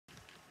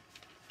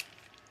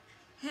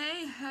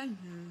Hey, Heather,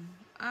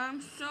 I'm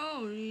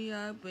sorry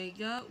I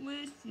break up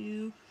with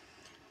you.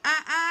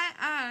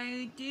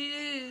 I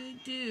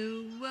didn't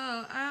do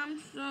well.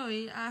 I'm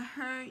sorry I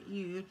hurt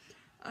you.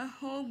 I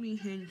hope we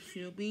can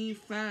still be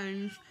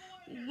friends.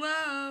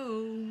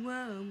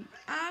 Whoa,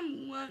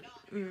 I'm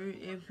wondering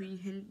if we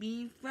can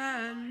be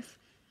friends.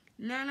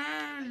 Na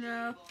na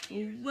na,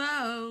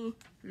 whoa,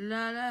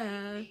 la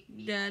la,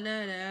 da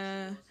da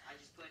da.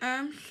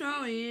 I'm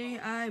sorry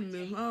I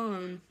moved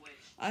on.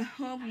 I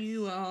hope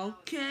you are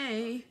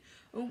okay.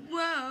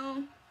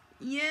 Well,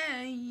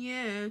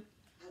 yeah.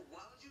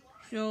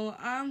 So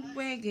I'm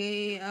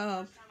waking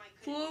up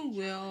for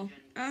real.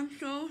 I'm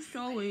so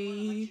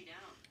sorry.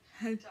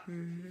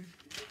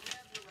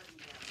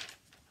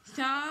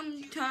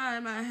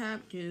 Sometimes I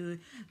have to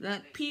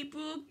let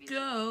people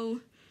go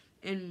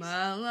in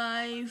my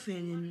life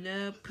and in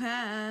the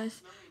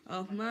past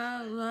of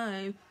my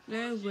life.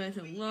 There was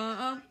a lot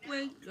of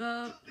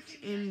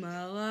breakups in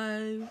my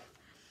life.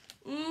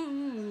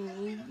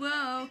 Ooh,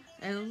 well,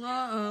 a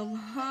lot of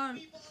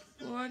hard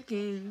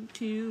working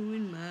too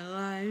in my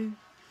life.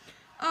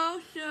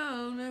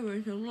 Also, there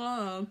was a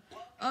lot of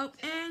up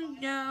and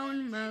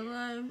down in my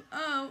life.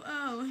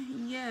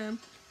 Yeah.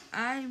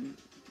 I'm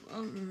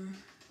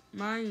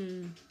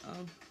mind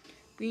of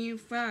being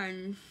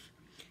friends.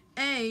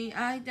 Hey,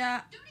 I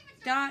got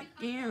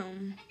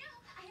down.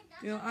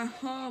 Girl, I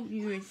hope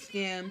you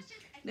understand.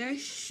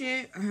 This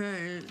shit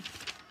hurts.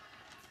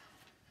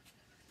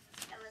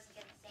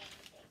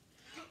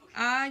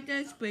 I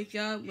just break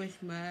up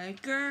with my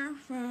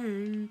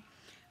girlfriend.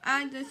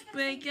 I just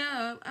break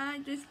up.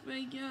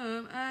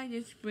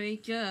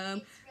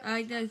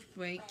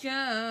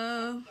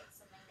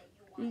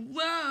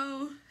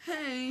 Whoa,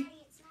 hey,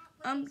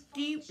 I'm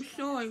deep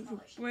sorry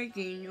for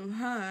breaking your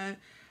heart.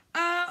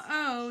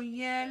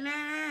 Yeah,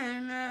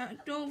 nah,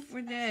 don't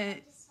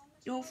forget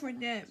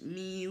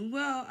me.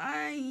 Well,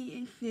 I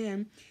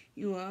understand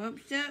you are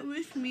upset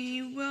with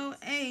me. Well,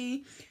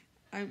 hey,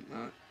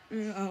 I'm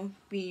I'll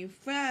be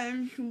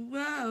friends.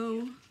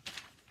 Whoa.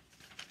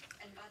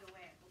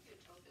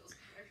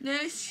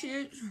 This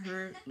shit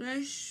hurt.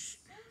 This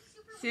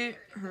shit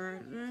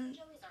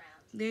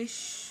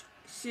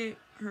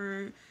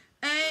hurt.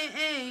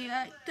 Hey,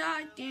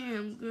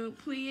 goddamn girl,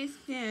 please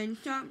stand.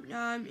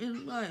 Sometime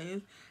in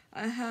life,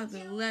 I have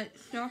to let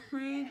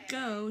suffering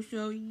go.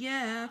 So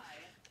yeah,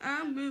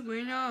 I'm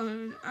moving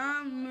on.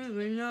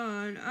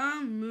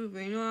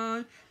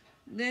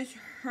 This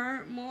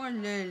hurt more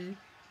than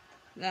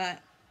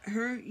that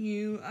hurt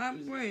you.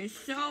 I'm really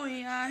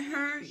sorry I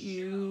hurt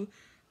you.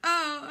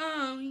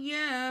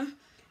 Yeah.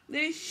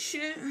 This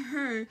shit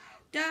hurt.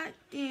 God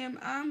damn,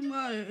 I'm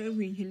wondering if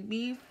we can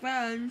be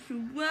friends.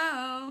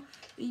 Well,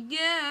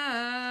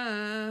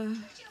 yeah.